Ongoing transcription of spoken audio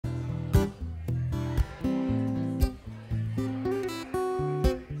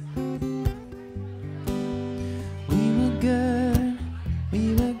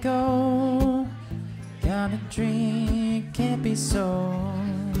so.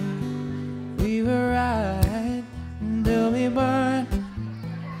 We were right until we weren't.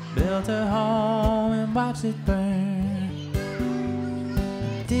 Built a home and watched it burn.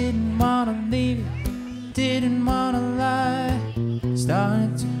 Didn't wanna leave you, didn't wanna lie.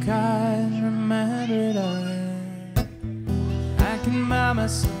 Started to cry and remembered I can buy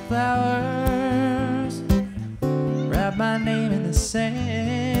myself flowers, write my name in the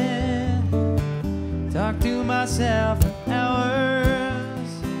sand, talk to myself for hours,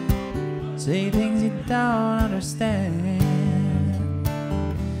 say things you don't understand.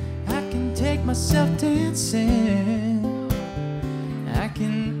 I can take myself dancing, I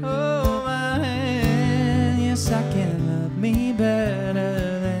can hold my hand. Yes, I can love me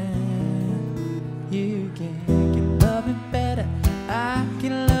better than you can. Can love me better, I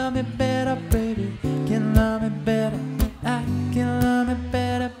can love me better, baby. Can love me better, I can love me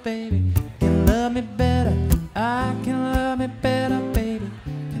better, baby. Can love me better, I can love me better, baby.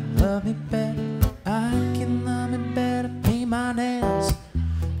 Can love me better, I can love me better. Paint my nails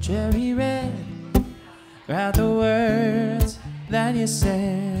cherry red, write the words that you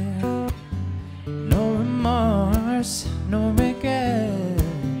said. No remorse, no regret,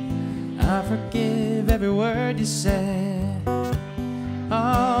 I forgive every word you said.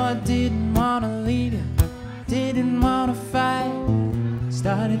 Oh, I didn't wanna leave you, didn't wanna fight.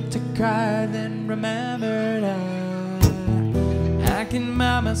 Started to cry, then remembered I can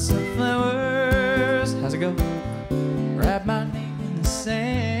buy myself flowers. How's it go? Write my name in the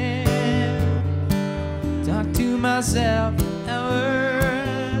sand, talk to myself for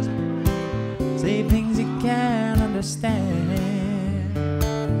hours, say things you can't understand.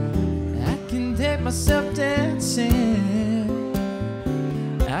 I can take myself dancing,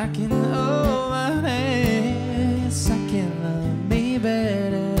 I can hold my hand. Yes, I can love